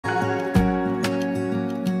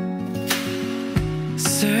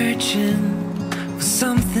searching for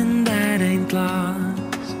something that ain't lost.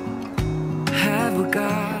 Have we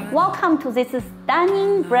got? Welcome to this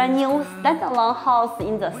stunning brand new standalone house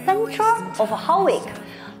in the center of Howick.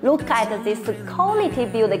 Look at this quality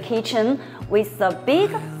built kitchen with a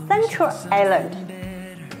big central island.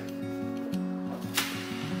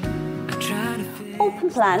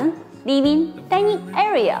 Open plan living dining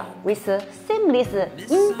area with a seamless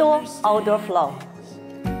indoor-outdoor flow.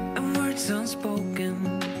 And words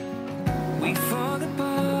unspoken, we fall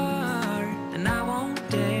apart, and I won't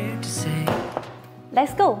dare to say.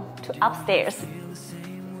 Let's go to upstairs.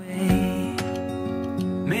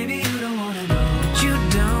 Maybe you don't wanna know, but you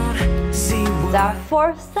don't see what. There are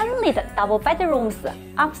 4 sunlit double bedrooms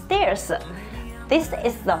upstairs. This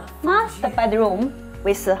is the master bedroom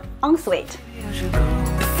with ensuite.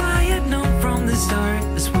 If I had known from the start,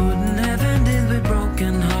 this wouldn't have ended with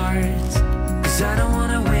broken hearts. 'Cause I don't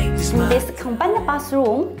wanna waste In my. this combined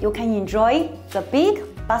bathroom, you can enjoy the big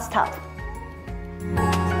bathtub.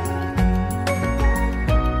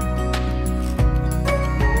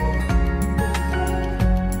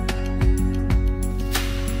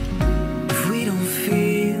 If we don't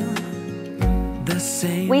feel the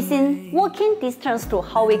same. Within walking distance to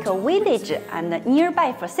Howick Village and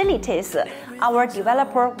nearby facilities, our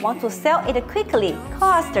developer wants to sell it quickly.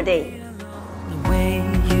 Call us today. The way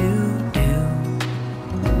you do,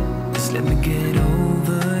 just let me get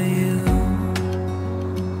over you.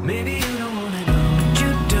 Maybe you